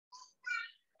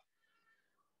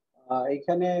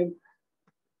এখানে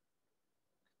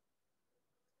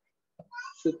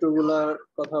সূত্রগুলার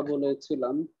কথা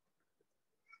বলেছিলাম,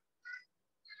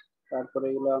 তারপরে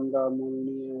এগুলো আমরা মূল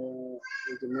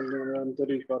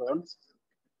নিরন্তরীকরণ।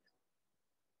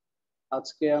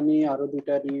 আজকে আমি আরো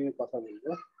দুইটা নিয়ে কথা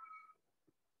বলবো।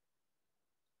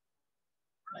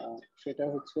 সেটা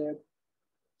হচ্ছে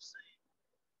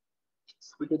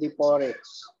e to the power x,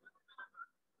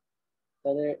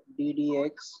 তাহলে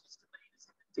ddx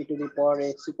e to the power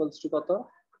x equals to কত?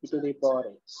 e to the power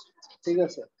x, ঠিক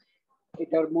আছে?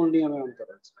 এটার মূল নিয়মে অন্তর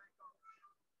আছে।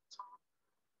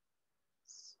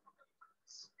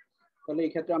 তাহলে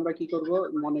এই ক্ষেত্রে আমরা কি করব?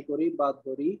 মনে করি বা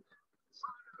ধরি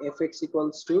fx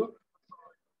equals to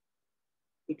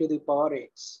e to the power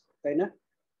x, তাই না?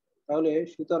 তাহলে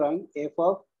সুতরাং f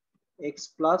of x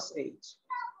plus h,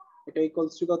 এটা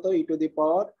ইকুয়ালস টু কত? e to the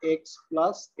power x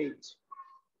plus h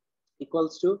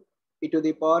equals to e to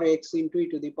the power x into e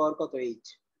to the power কত? h,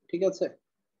 ঠিক আছে?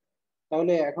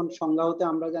 তাহলে এখন সংজ্ঞা হতে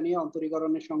আমরা জানি,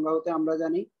 অন্তরীকরণের সংজ্ঞা হতে আমরা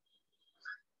জানি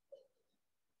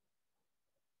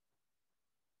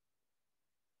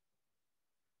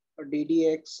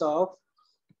ddx of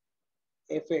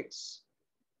fx,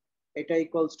 এটা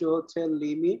ইকুয়ালস টু হচ্ছে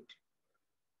লিমিট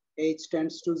h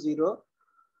টেন্ডস টু 0,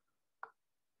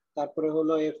 তারপরে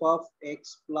হলো f of x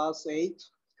plus h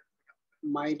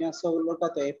minus হলো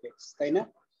কত? fx, তাই না?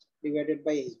 Divided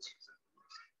by h।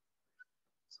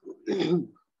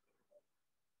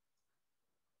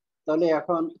 তাহলে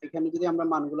এখন এখানে যদি আমরা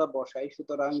মানগুলা বসাই,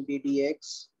 সুতরাং ddx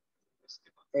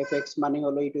fx মানে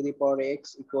হলো e to the power x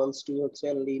equals to হচ্ছে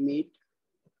লিমিট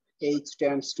h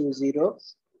টেন্ডস টু 0,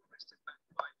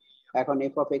 এখন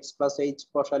f of x plus h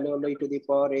বসালে হলো e to the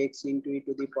power x into e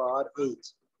to the power h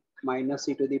minus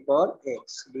e to the power x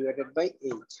divided by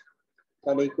h।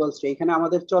 তাহলে equals to, এখানে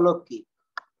আমাদের চলক কি?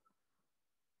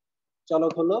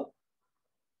 চলক হলো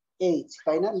h,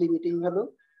 তাই না? লিমিটিং ভ্যালু,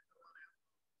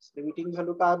 লিমিটিং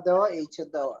ভ্যালু কার দেওয়া? h এর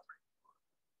দেওয়া,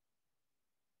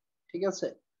 ঠিক আছে?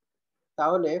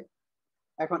 তাহলে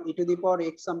এখন e to the power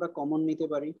x আমরা কমন নিতে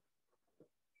পারি,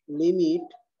 লিমিট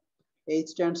h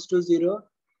টেন্ডস টু 0,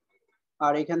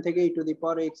 আর এখান থেকে e to the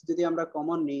power x যদি আমরা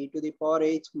কমন নিই, e to the power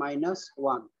h minus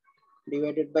 1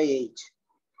 divided by h,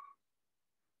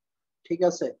 ঠিক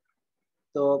আছে?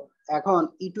 তো এখন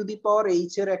e to the power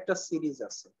h এর একটা সিরিজ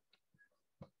আছে,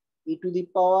 e to the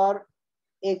power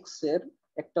x এর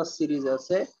একটা সিরিজ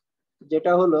আছে,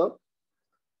 যেটা হলো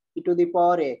e to the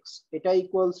power x, এটা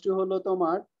ইকুয়ালস টু হলো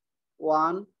তোমার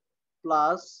 1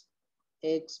 plus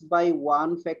x by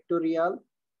 1 factorial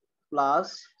plus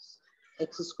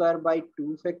x square by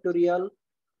 2 factorial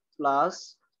plus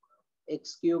x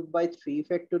cube by 3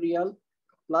 factorial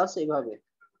plus এইভাবে,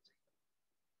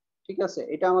 ঠিক আছে?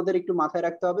 এটা আমাদের একটু মাথায়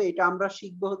রাখতে হবে। এটা আমরা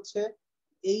শিখবো হচ্ছে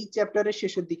এই চ্যাপ্টারের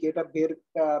শেষের দিকে, এটা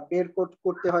বের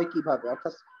করতে হয় কিভাবে,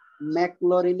 অর্থাৎ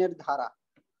ম্যাকলরিনের ধারা,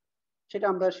 সেটা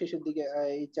আমরা শেষের দিকে,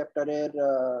 এই চ্যাপ্টারের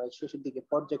শেষের দিকে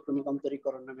পর্যায়ক্রমিক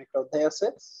অন্তরীকরণ নামে একটা অধ্যায় আছে,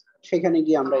 সেখানে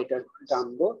গিয়ে আমরা এটা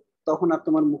জানবো। তখন আর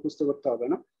তোমার মুখস্থ করতে হবে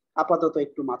না, আপাতত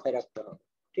একটু মাথায় রাখতে হবে,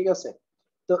 ঠিক আছে?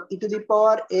 তো e to the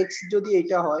power x যদি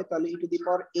এটা হয়, তাহলে e to the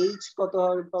power h কত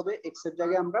হবে? x এর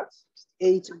জায়গায় আমরা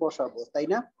h বসাবো, তাই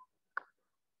না?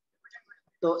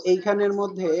 তো এইখানের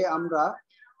মধ্যে আমরা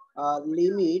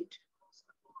লিমিট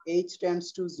h টেন্ডস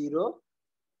টু 0,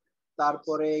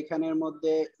 তারপরে এখানের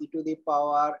মধ্যে e to the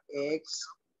power x,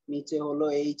 নিচে হলো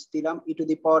h দিলাম, e to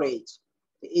the power h।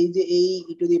 এই যে এই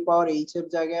e to the power h এর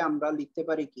জায়গায় আমরা লিখতে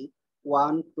পারি কি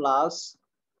 1 প্লাস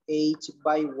h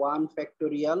বাই 1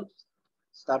 ফ্যাক্টোরিয়াল,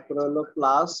 তারপরে হলো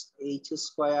plus h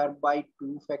square by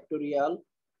 2 factorial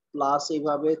plus,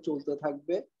 এইভাবে চলতে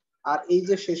থাকবে। আর এই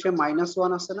যে শেষে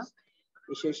 -1 আছে না,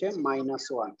 এই শেষে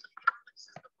 -1,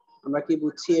 আমরা কি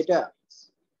বুঝছি এটা?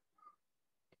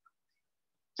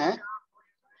 হ্যাঁ,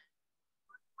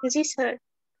 জি স্যার।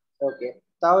 ওকে,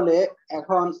 তাহলে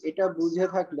এখন এটা বুঝে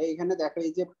থাকলে এখানে দেখো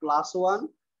এই যে +1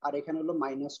 আর এখানে হলো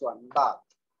 -1 বাদ,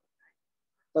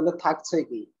 তাহলে থাকছে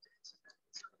কি?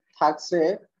 থাকছে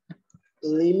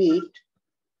limit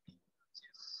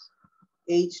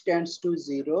h tends to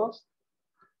 0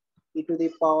 e to the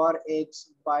power x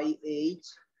by h,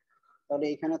 তাহলে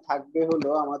এখানে থাকবে হলো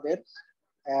আমাদের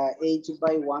h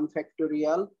by 1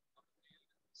 factorial,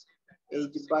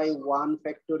 h by 1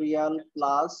 factorial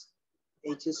plus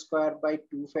h square by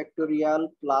 2 factorial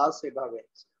plus এভাবে,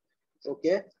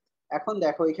 ওকে? এখন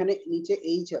দেখো এখানে নিচে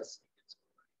h আছে,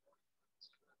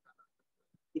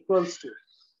 equals to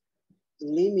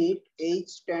limit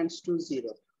h tends to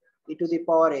 0 e to the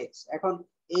power x। এখন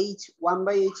h 1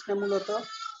 বাই h না, মূলত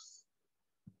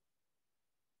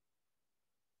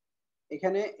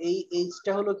এখানে এই h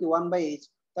টা হলো কি 1 বাই h,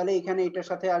 তাহলে এখানে এটার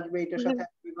সাথে আসবে, এটার সাথে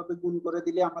এইভাবে এইভাবে গুণ করে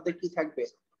দিলে আমাদের কি থাকবে,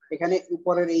 এখানে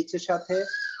উপরের এইচ এর সাথে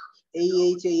এই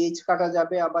এইচ কাটা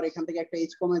যাবে, আবার এখান থেকে একটা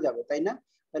এইচ কমে যাবে, তাই না?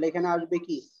 তাহলে এখানে আসবে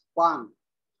কি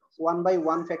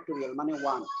 1 ফ্যাক্টোরিয়াল মানে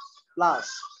 1 প্লাস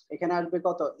এখানে আসবে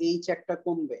কত, এইচ একটা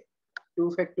কমবে 2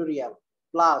 ফ্যাক্টোরিয়াল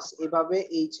প্লাস এভাবে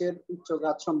এইচ এর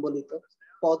উচ্চঘাত সম্বলিত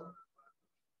পদ।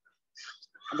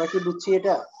 আমরা কি বুঝছি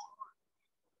এটা?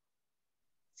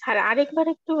 স্যার আরেকবার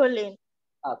একটু বলেন।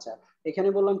 আচ্ছা, এখানে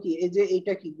বললাম কি, এই যে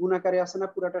এইটা কি গুণাকারে আছে না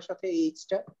পুরাটার সাথে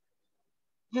এইচটা?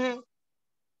 হ্যাঁ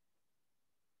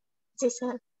জি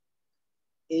স্যার।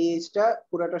 এই এইচটা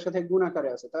পুরাটার সাথে গুণাকারে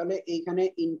আছে, তাহলে এইখানে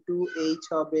ইনটু এইচ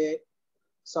হবে,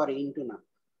 সরি ইনটু না,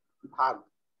 ভাগ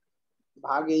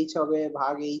ভাগ এইচ হবে,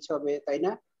 ভাগ এইচ হবে, তাই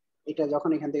না? এটা যখন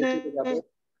এখান থেকে হুম চলে যাবে হুম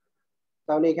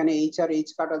তাহলে এখানে এইচ আর এইচ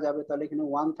কাটা যাবে, তাহলে এখানে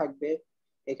 1 থাকবে,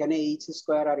 এখানে এইচ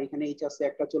স্কোয়ার আর এখানে এইচ আছে,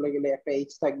 একটা চলে গেলে একটা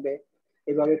এইচ থাকবে,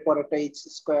 এভাবে পরেরটা এইচ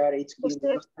স্কোয়ার এইচ কিউব বুঝতে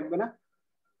পারছি। থাকবে না?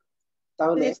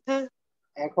 তাহলে জি স্যার।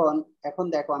 এখন এখন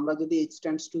দেখো, আমরা যদি এইচ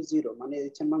টেন্ডস টু জিরো মানে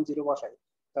এইচ এর মান জিরো বসাই,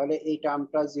 তাহলে এই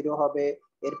টার্মটা জিরো হবে,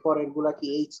 এরপর এরগুলা কি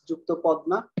এইচ যুক্ত পদ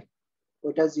না,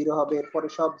 ওইটা জিরো হবে, এরপরে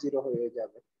সব জিরো হয়ে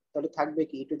যাবে, তাহলে থাকবে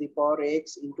কি to the power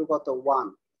x into কত 1,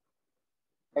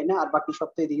 তাই না? আর বাকি সব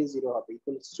তো এদিকে জিরো হবে,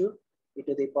 equals to E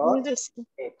to the power G sir.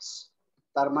 X.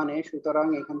 তার মানে সুতরাং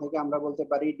এখান থেকে আমরা বলতে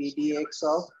পারি DD x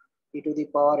of E to the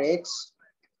power x,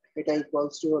 এটা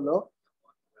ইকুয়ালস টু হলো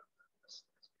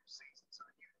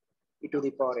ই টু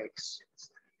দি পাওয়ার এক্স।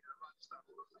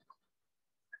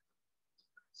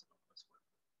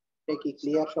 এটা কি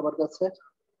ক্লিয়ার সবার কাছে?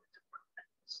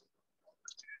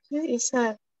 জি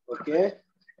স্যার। ওকে,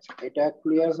 এটা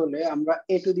ক্লিয়ার হলে আমরা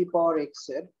এ টু দি পাওয়ার এক্স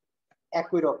এর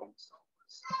একই রকম,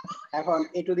 এখন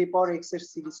এ টু দি পাওয়ার এক্স এর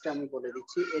সিরিজটা আমি বলে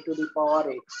দিচ্ছি। এ to the power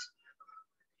x,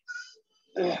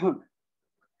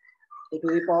 A to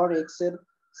the power x এর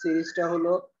সিরিজটা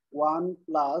হলো 1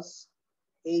 plus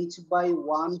H by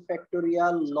 1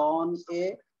 factorial loan A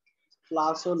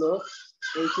plus হলো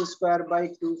H square by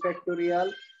 2 factorial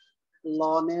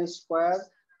loan A square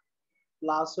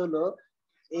plus হলো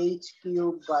H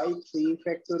cube by 3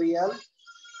 factorial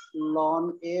loan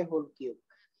A whole cube.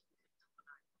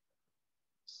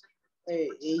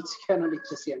 H কেন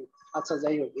লিখতেছি আমি, আচ্ছা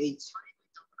যাই হোক, এইচ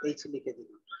এইচ লিখে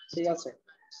দিলাম, ঠিক আছে?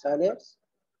 তাহলে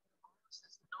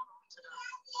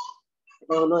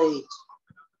এটা হলো এইচ,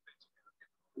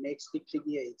 নেক্সট লিখতে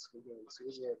গিয়ে এইচ লিখে বলছি,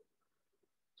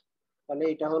 তাহলে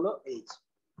এটা হলো এইচ।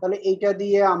 তাহলে এইটা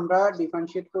দিয়ে আমরা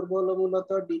ডিফারেন্সিয়েট করব হলো মূলত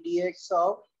ddx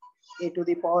of A to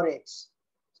the power x,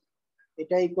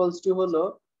 এটা ইকুয়ালস টু হলো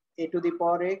এ to the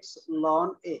power x loan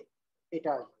এ,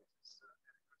 এটা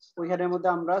ওইখানের মধ্যে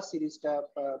আমরা সিরিজটা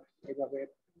এইভাবে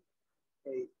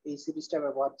এই সিরিজটা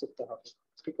ব্যবহার করতে হবে,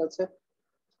 ঠিক আছে?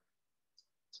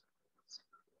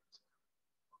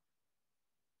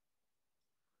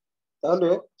 তাহলে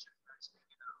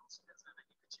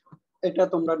এটা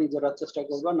তোমরা নিজেরা চেষ্টা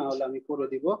করবা, না হলে আমি করে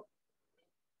দিব।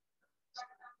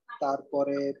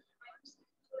 তারপরে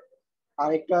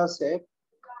আরেকটা আছে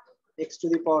x to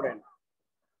the power n,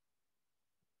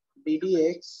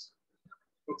 ddx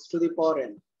x to the power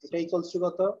n, এটা ইকুয়ালস টু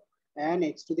কত, n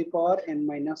x to the power n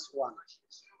minus 1।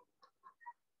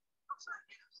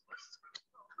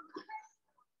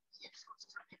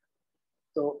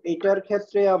 তো এটার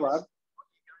ক্ষেত্রে আবার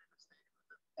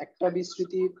একটা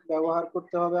বিস্তৃতি ব্যবহার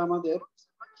করতে হবে আমাদের,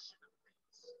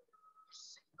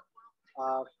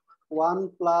 1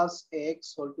 plus x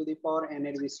whole to the power n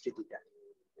এর বিস্তৃতিটা।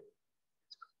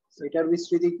 এটার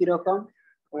বিস্তৃতি কিরকম,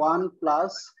 1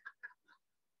 প্লাস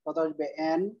কত আসবে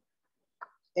n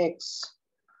x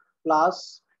plus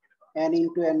n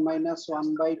into n minus 1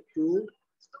 by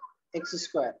 2 x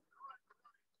square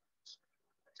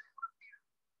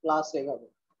plus এভাবে।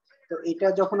 তো এটা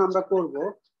যখন আমরা করব,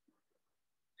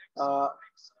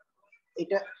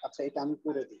 এটা আচ্ছা এটা আমি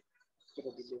করে দিই,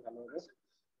 করে দিলে ভালো হবে।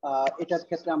 এটার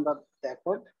ক্ষেত্রে আমরা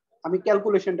দেখো, আমি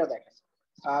ক্যালকুলেশনটা দেখাই।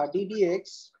 ddx,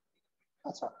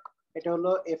 আচ্ছা এটা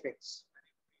হলো fx,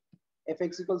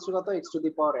 fx ইকুয়ালস টু কত, x to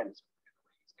the power n,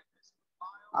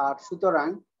 আর সুতরাং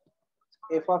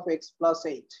f of x plus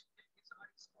h,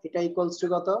 এটা ইকুয়ালস টু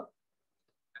কত,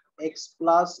 x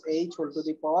plus h whole to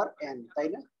the power n, তাই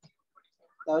না?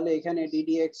 তাহলে এখানে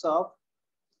ddx অফ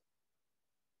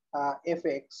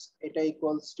fx, এটা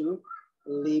equals to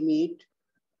limit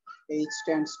h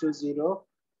tends to 0,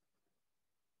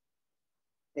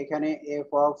 এখানে f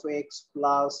of x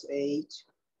plus h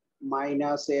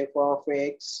minus f of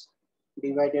x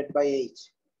divided by h,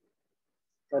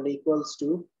 তাহলে equals to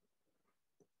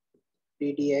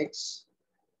ddx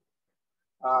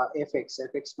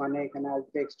fx মানে এখানে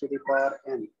আসবে x to the power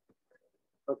n,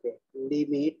 okay,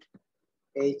 limit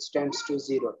h tends to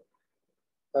 0,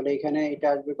 তাহলে এখানে এটা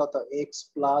আসবে কত, x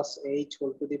plus h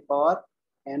whole to the power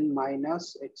n minus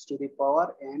x to the power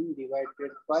n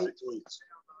divided by h।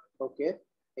 ওকে,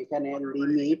 এখানে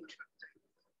limit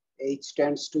h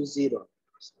tends to 0।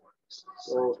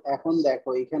 তো এখন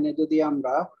দেখো এখানে যদি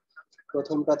আমরা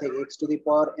প্রথমটা থেকে x to the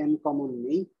power n common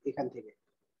নিই এখান থেকে,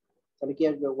 তাহলে কি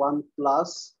আসবে 1 plus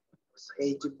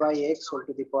h by x whole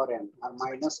to the power n R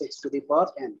minus x to the power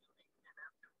n।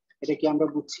 এটা কি আমরা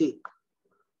বুঝছি?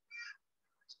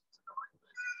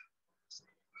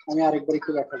 আমি আরেকবার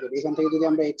একটু ব্যাখ্যা করি। এখান থেকে যদি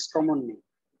আমরা x কমন নিই,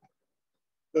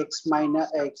 x minus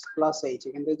x plus h,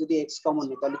 এখান থেকে যদি x কমন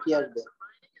নিই তাহলে কি আসবে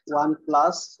 1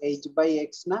 প্লাস h বাই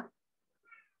x না?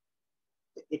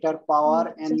 এটার পাওয়ার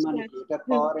n মানে কি, এটার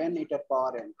পাওয়ার n, এটার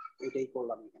পাওয়ার n, এটাই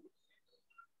করলাম এখানে।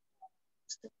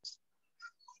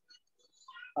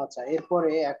 আচ্ছা,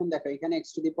 এরপরে এখন দেখো এখানে x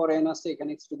to the power n আছে,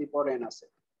 এখানে x to the power n আছে,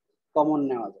 কমন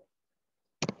নেওয়া যায়।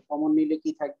 কমন নিলে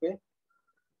কি থাকবে,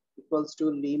 equals to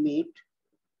limit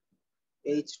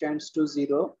h tends to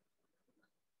 0,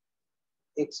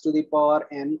 x to the power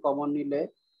n common নিলে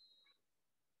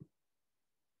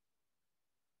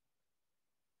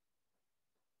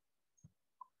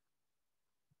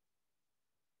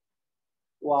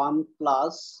 1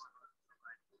 plus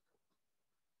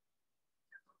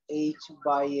h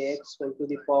by x whole to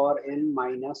the power n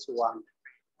minus 1,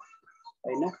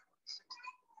 তাই না,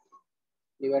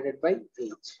 ডিভাইডেড বাই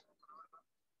h।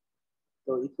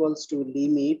 তো equals to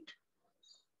limit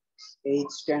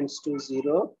h tends to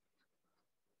 0,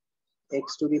 x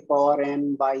to the power n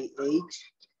by h।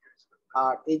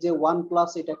 আর এই যে 1 plus,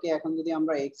 এটাকে এখন যদি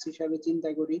আমরা x হিসাবে চিন্তা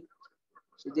করি,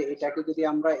 যে এটাকে যদি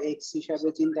আমরা x হিসাবে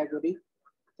চিন্তা করি,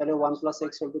 তাহলে 1 plus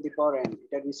x whole to the power n,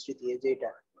 এটার বিস্তৃতি এই যে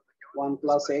এটা 1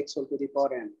 plus x whole to the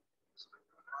power n,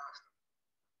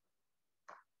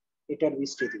 এটার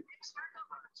বিস্তৃতি।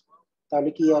 তাহলে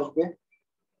কি আসবে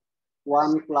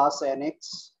 1 প্লাস nx,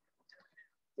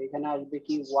 এখানে আসবে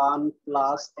কি 1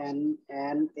 প্লাস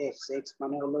nx, x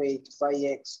মানে হলো h by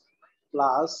x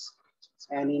plus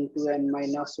n into n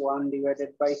minus 1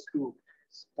 divided by 2,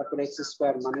 তারপর x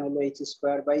স্কয়ার মানে হলো h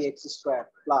square by x square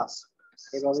plus,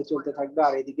 এভাবে চলতে থাকবে।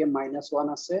 আর এদিকে মাইনাস 1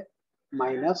 আছে,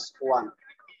 মাইনাস 1।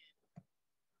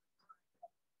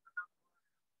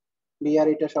 ক্লিয়ার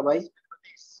এটা সবাই?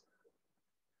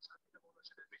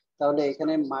 তাহলে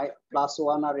এখানে প্লাস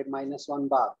 1 আর মাইনাস 1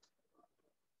 বাদ,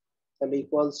 তাহলে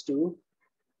equals to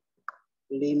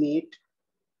limit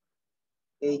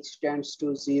h tends to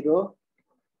 0,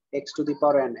 x to the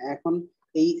power n। এখন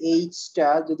এই h টা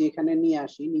যদি এখানে নিয়ে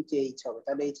আসি, নিচে h হবে,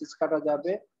 তাহলে h কাটা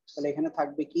যাবে, তাহলে এখানে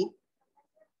থাকবে কি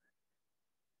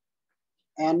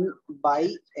n বাই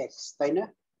x, তাই না,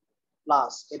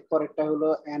 প্লাস এরপর একটা হলো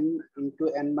n into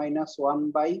n minus 1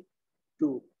 by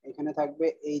 2, এখানে থাকবে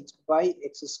h by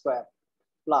x square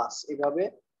plus, এভাবে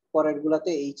পরের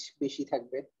গুলাতে h বেশি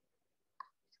থাকবে,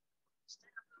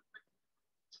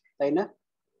 তাই না?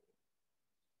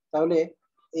 তাহলে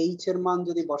h এর মান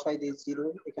যদি বসাই দিই 0,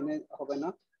 এখানে হবে না,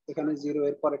 এখানে 0,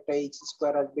 এরপর একটা h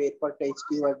স্কয়ার আসবে, এরপর একটা h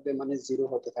কিউব আসবে, মানে 0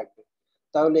 হতে থাকবে।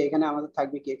 তাহলে এখানে আমাদের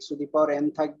থাকবে কি x to the power n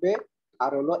থাকবে,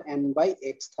 আর হলো n বাই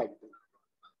x থাকবে।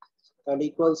 তাহলে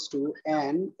equals to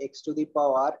n x to the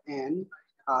power n,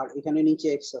 আর এখানে নিচে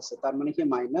x আছে, তার মানে কি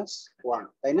মাইনাস 1,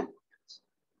 তাই না?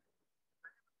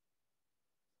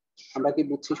 আমরা কি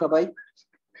বুঝছি সবাই?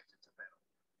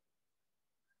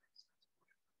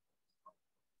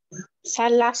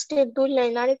 স্যার লাস্টের 2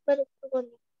 লাইন আরেকবার একটু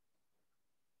বলুন।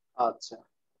 আচ্ছা,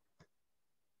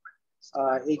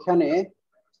 এখানে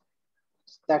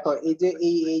দেখো এই যে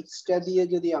এই h টা দিয়ে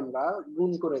যদি আমরা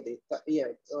গুণ করে দিই,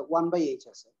 1 বাই h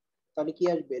আছে, তাহলে কি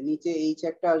আসবে, নিচে h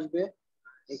একটা আসবে,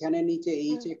 এখানে নিচে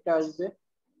h একটা আসবে,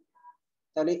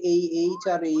 তাহলে এই h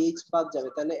আর এই h বাদ যাবে,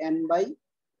 তাহলে n বাই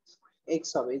x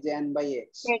হবে, এই যে n বাই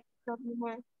x,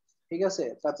 ঠিক আছে।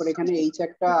 তারপর এখানে h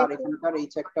একটা আর এখানকার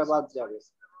h একটা বাদ যাবে,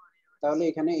 তাহলে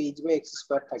এখানে h বাই x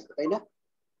স্কয়ার থাকবে, তাই না?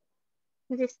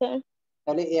 জি স্যার।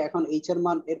 তাহলে এখন h এর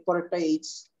মান, এরপর একটা h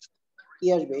কি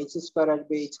আসবে, h স্কয়ার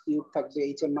আসবে, h কিউব থাকবে,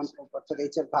 h এর মান অর্থাৎ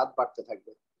h এর ঘাত বাড়তে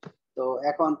থাকবে। তো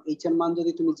এখন h এর মান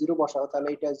যদি তুমি 0 বসাও, তাহলে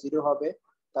এটা 0 হবে,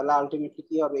 তাহলে আলটিমেটলি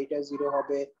কি হবে, এটা 0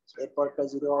 হবে, এরপরটা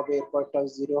 0 হবে, এরপরটা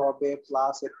 0 হবে,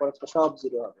 প্লাস এরপরটা সব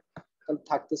 0 হবে। তাহলে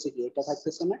থাকতেছে কি, এটা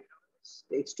থাকতেছে না,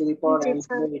 x to the power n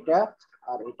হলো এটা,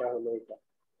 আর এটা হলো এটা,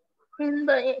 n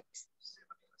বাই x।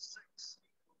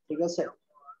 ঠিক আছে?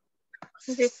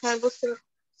 জি স্যার, বুঝতে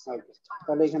Okay.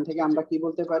 তাহলে এখান থেকে আমরা কি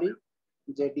বলতে পারি,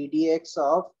 যে ddx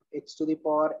of x to the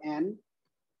power n,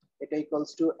 এটা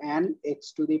equals to n x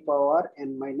to the power n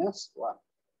minus 1,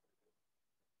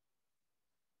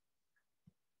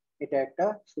 এটা একটা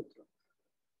সূত্র।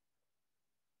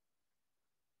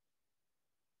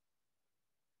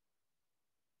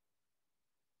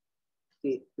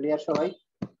 কি ক্লিয়ার সবাই?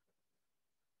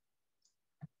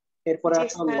 এরপরে জি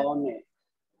আসো স্যার। লন এ।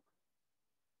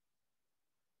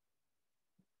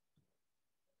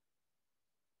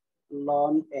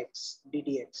 ln x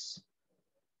ddx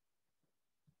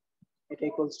এটা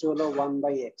ইকুয়ালস টু হলো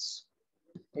 1/x।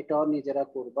 এটাও নিজেরা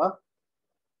করবা,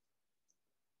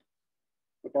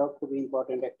 এটাও খুব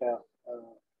ইম্পর্টেন্ট একটা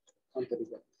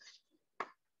অন্তরীকরণ।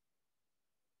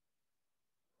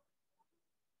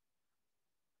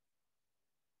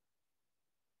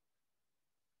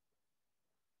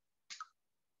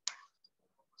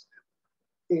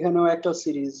 এখানেও একটা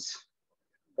সিরিজ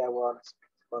ব্যবহার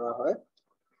করা হয়।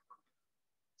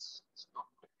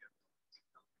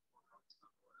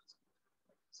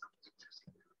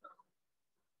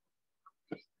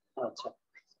 আচ্ছা,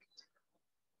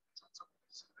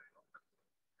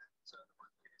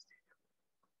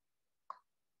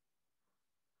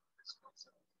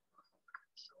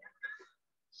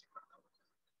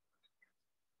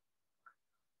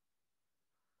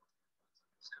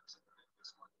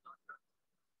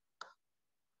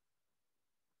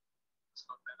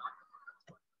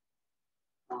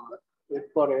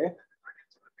 এরপরে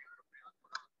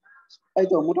এই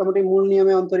তো মোটামুটি মূল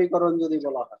নিয়মে অন্তরীকরণ যদি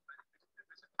বলা হয়,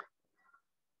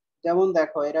 যেমন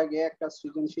দেখো এর আগে একটা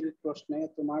সৃজনশীল প্রশ্নে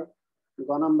তোমার গ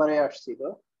নম্বরে আসছিল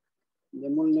যে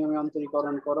মূল নিয়মে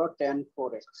অন্তরীকরণ করো tan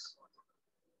 4x।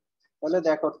 তাহলে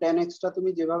দেখো tan x টা তুমি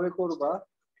যেভাবে করবা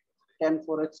tan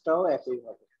 4x টাও একই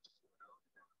ভাবে,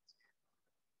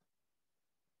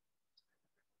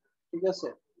 ঠিক আছে?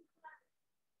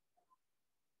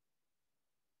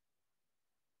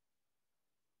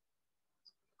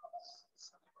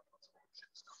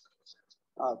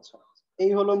 আচ্ছা,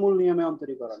 এই হলো মূল নিয়মে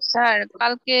অন্তরীকরণ। স্যার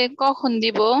কালকে কখন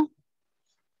দিব?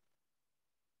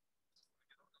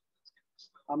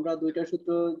 আমরা দুইটা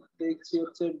সূত্র দেখছি,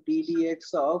 হচ্ছে ddx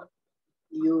অফ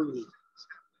uv।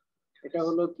 এটা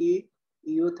হলো কি,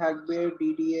 u থাকবে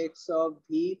ddx of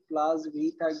v plus v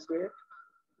থাকবে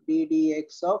ddx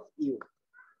অফ u,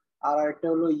 আর একটা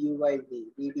হলো u by v,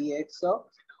 ddx of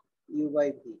u by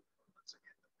v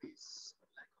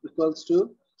equals to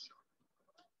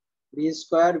v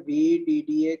square v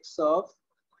ddx of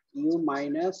u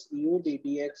minus u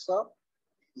ddx of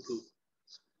v।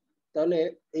 তাহলে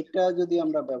এটা যদি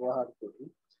আমরা ব্যবহার করি,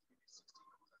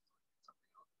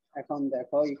 এখন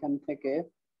দেখো এখান থেকে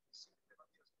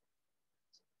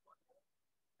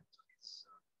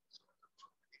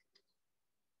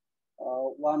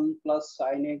 1 plus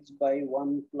sin x by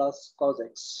 1 plus cos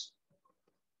x,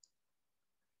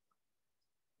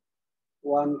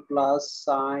 1 plus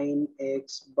sin x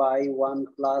by 1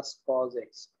 plus cos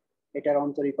x এটার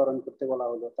অন্তরীকরণ করতে বলা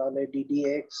হলো। তাহলে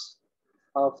ddx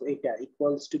of এটা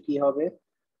ইকুয়ালস টু কি হবে,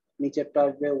 নিচেরটা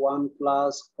আসবে 1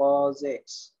 plus cos x,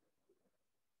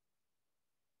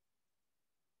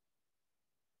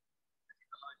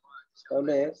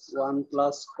 তাহলে 1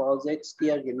 plus cos x কি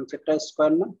আসবে, নিচেরটা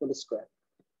স্কয়ার না, হোল স্কয়ার,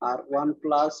 আর 1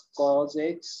 plus cos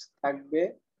x থাকবে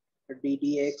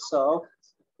ddx of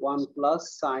 1 plus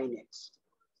sin x,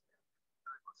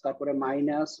 তারপরে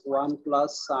মাইনাস 1 plus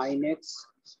sin x,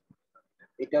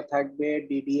 এটা থাকবে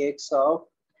ddx of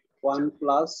 1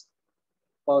 plus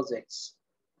cos x,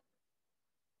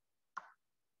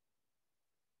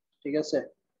 ঠিক আছে?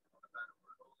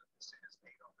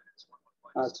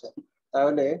 আচ্ছা,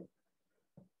 তাহলে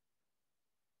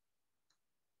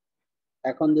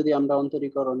এখন যদি আমরা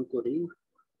অন্তরীকরণ করি,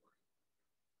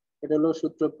 এটা হলো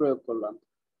সূত্র প্রয়োগ করলাম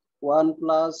 1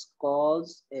 plus cos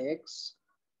x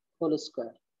whole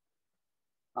square,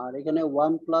 আর এখানে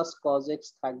 1 plus cos x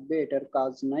থাকবে, এটার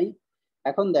কাজ নাই।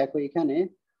 এখন দেখো এখানে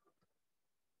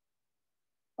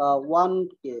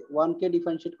 1 কে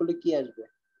ডিফারেন্সিয়েট করলে কি আসবে,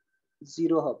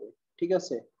 0 হবে, ঠিক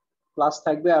আছে? প্লাস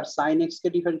থাকবে, আর sin x কে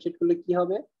ডিফারেন্সিয়েট করলে কি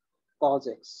হবে, cos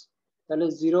x। তাহলে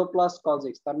 0 plus cos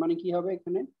x তার মানে কি হবে,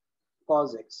 এখানে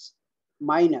cos x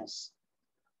মাইনাস,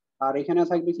 আর এখানে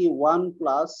থাকবে কি 1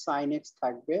 plus sin x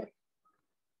থাকবে।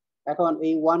 এখন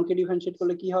এই 1 কে ডিফারেন্সিয়েট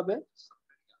করলে কি হবে,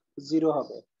 0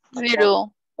 হবে। 0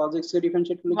 cos x কে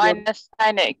ডিফারেন্সিয়েট করলে কি হবে, minus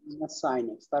sin x। sin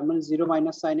x, তার মানে 0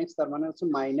 minus sin x, তার মানে হচ্ছে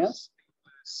মাইনাস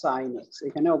sin x।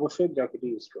 এখানে অবশ্যই ব্র্যাকেট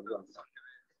ইউজ করব আমরা।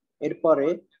 এরপরে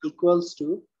equals to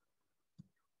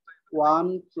 1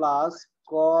 plus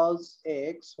cos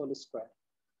x whole square.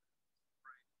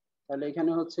 তাহলে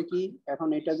এখানে হচ্ছে কি, এখন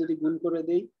এটা যদি গুণ করে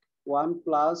দেই 1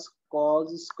 plus cos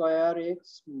square x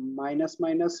minus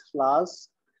minus plus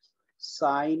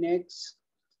sin x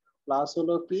plus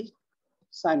হলো কি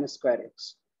sin square x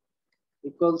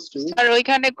equals to, sir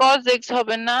ওইখানে cos x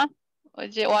হবে না, ওই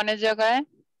যে 1 এর জায়গায়?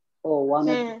 ও 1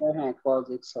 এর, হ্যাঁ cos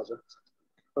x হবে।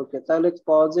 ওকে, তাহলে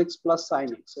cos x plus sin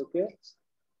x, ওকে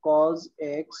cos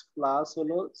x প্লাস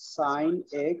হলো sin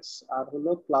x আর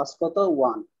হলো প্লাস কত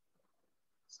 1,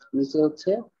 নিচে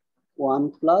হচ্ছে 1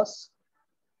 plus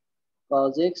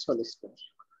cos x whole square.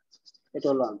 এটা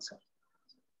হলো आंसर।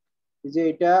 এই যে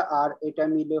এটা আর এটা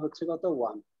মিলে হচ্ছে কত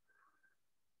 1।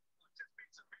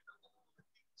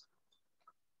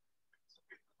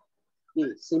 কি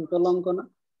সিম্পল অঙ্ক না,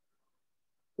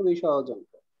 খুবই সহজ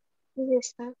অঙ্ক। জি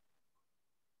স্যার।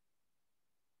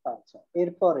 আচ্ছা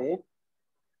এরপরে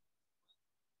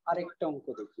আরেকটা অঙ্ক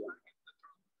দেখি আমরা।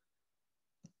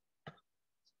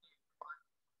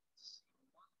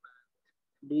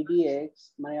 ddx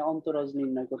মানে অন্তরাজ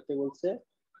নির্ণয় করতে বলছে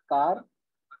কার,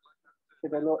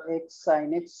 সেটা হলো x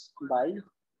sin x by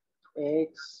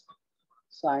x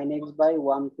sin x by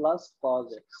 1 plus cos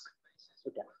x।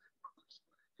 এটা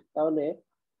তাহলে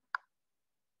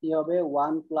কি হবে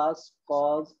 1 plus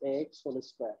cos x whole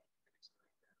square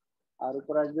আর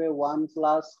উপর আসবে 1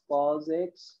 প্লাস cos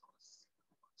x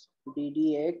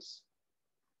ddx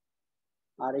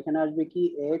আর এখানে আসবে কি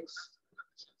x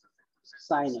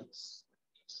sin x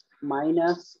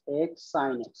minus x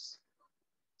sin x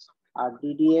R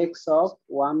ddx of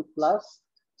 1 plus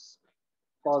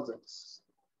cos x।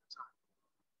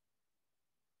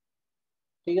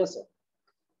 ঠিক আছে,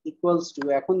 ইকুয়ালস টু,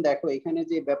 এখন দেখো এখানে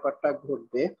যে ব্যাপারটা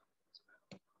ঘটবে,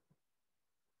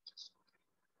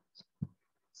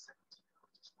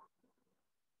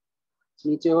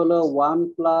 নিচে হলো 1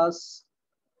 plus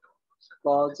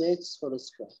cos x whole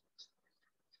square,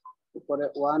 উপরে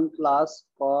 1 প্লাস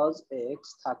cos x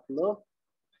থাকলো।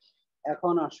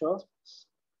 এখন আসো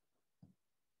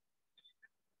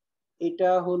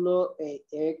এটা হলো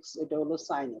x, এটা হলো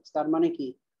sin x, তার মানে কি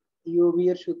ইউv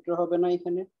এর সূত্র হবে না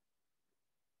এখানে,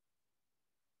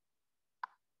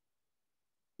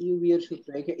 ইউভ এর সূত্র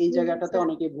এই জায়গাটাতে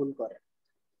অনেকে ভুল করে,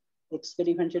 x কে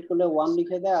ডিফারেন্সিয়েট করলে 1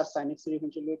 লিখে দেয় আর sin x কে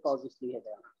ডিফারেন্সিয়েট করলে cos x লিখে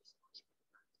দেয়।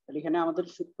 তাহলে এখানে আমাদের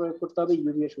সূত্র প্রয়োগ করতে হবে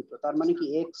ইউভ এর সূত্র, তার মানে কি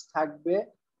x থাকবে,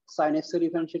 sin x কে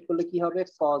ডিফারেন্সিয়েট করলে কি হবে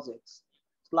cos x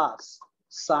plus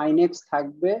sin x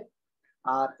থাকবে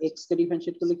আর x কে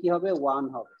ডিফারেন্সিয়েট করলে কি হবে 1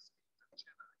 হবে,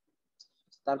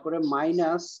 তারপরে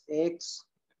মাইনাস x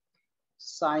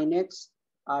sin x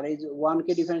আর এই যে 1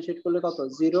 কে ডিফারেন্সিয়েট করলে কত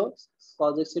 0,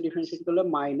 cos x কে ডিফারেন্সিয়েট করলে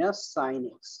মাইনাস sin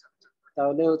x,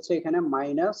 তাহলে হচ্ছে এখানে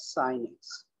মাইনাস sin x।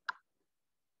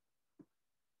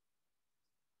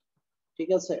 ঠিক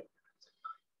আছে,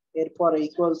 এরপর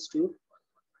equals to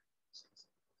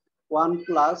 1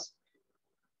 plus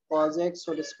cos x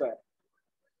whole square,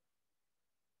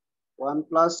 1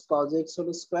 plus cos x whole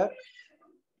square,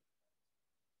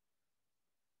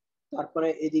 তারপরে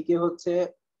এদিকে হচ্ছে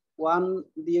 1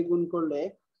 দিয়ে গুণ করলে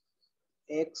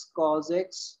x cos x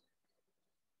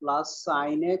plus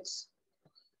sin x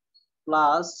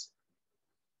plus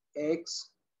x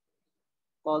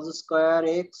cos square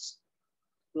x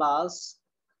plus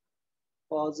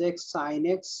cos x sin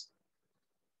x,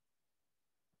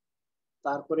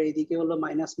 তারপরে এদিকে হলো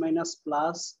minus minus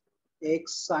plus x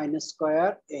sin square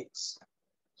x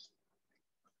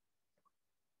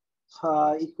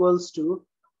equals to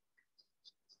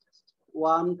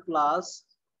 1 plus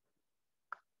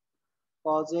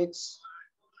cos x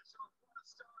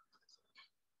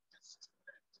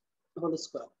whole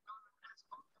square.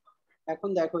 এখন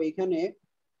দেখো এখানে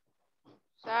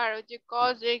স্যার ওই যে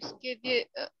cos x কে দিয়ে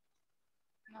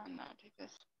না না ঠিক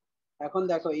আছে। এখন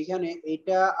দেখো এখানে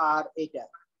এটা আর এটা,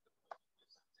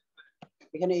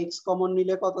 এখানে x কমন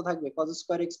নিলে কত থাকবে cos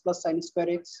square x plus sin square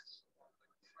x,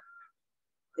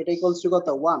 এটা ইকুয়ালস টু কত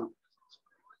 1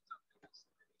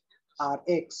 আর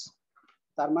x,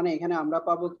 তার মানে এখানে আমরা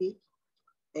পাবো কি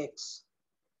x,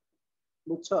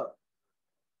 বুঝছো?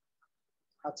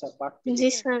 আচ্ছা বাড়তি জি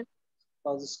sir.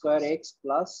 cos square x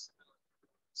plus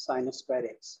sin square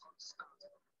x,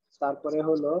 তারপরে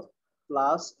হলো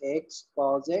প্লাস x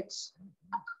cos x,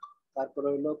 তারপরে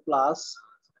হলো plus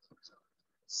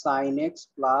sin x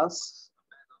plus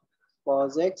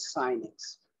cos x sin x,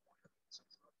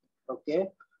 okay,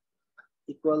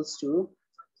 equals to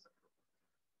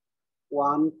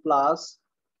 1 plus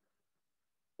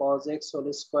cos x whole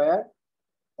square,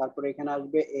 তারপরে এখানে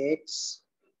আসবে x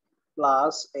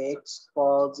plus x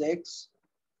cos x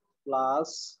plus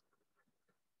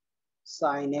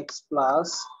sin x plus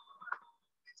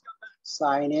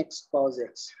sin x cos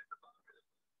x,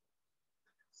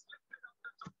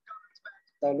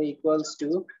 তাহলে equals to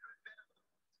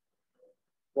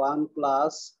 1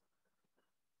 plus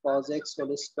cos x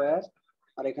whole square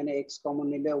আর এখানে x common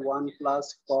নিলে 1 plus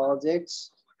cos x,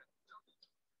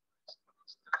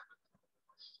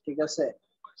 ঠিক আছে,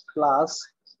 plus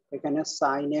এখানে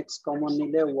sin x common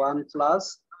নিলে 1 প্লাস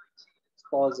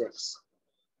cos x,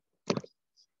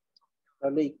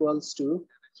 তাহলে equals to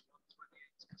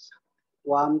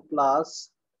 1 plus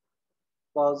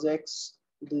cos x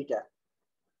দুইটা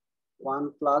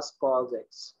 1 plus cos x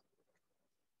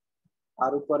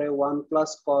আর উপরে 1 প্লাস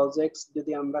cos x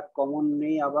যদি আমরা কমন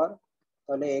নেই আবার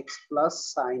তাহলে x প্লাস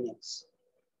sin x,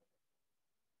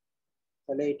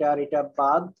 তাহলে এটা আর এটা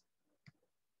বাদ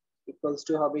ইকুয়ালস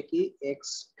টু হবে কি x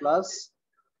plus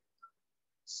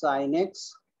sin x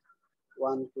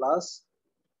 1 plus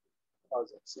cos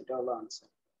x। এটা হলো आंसर।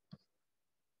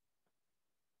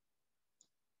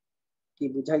 কি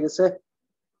বুঝা গেছে?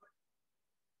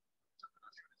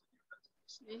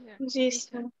 জি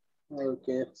স্যার।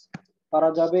 ওকে, পারা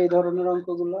যাবে এই ধরনের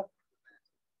অঙ্কগুলো?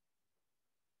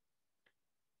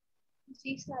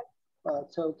 জি স্যার।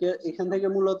 আচ্ছা ওকে, এখান থেকে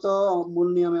মূলত মূল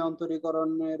নিয়মে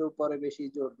অন্তরীকরণের উপরে বেশি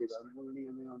জোর দিবা, মূল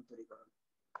নিয়মে অন্তরীকরণ।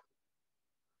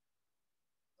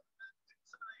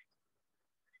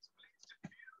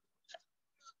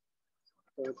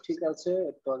 তো ঠিক আছে,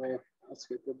 এরপরে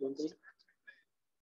আজকে পর্যন্তই।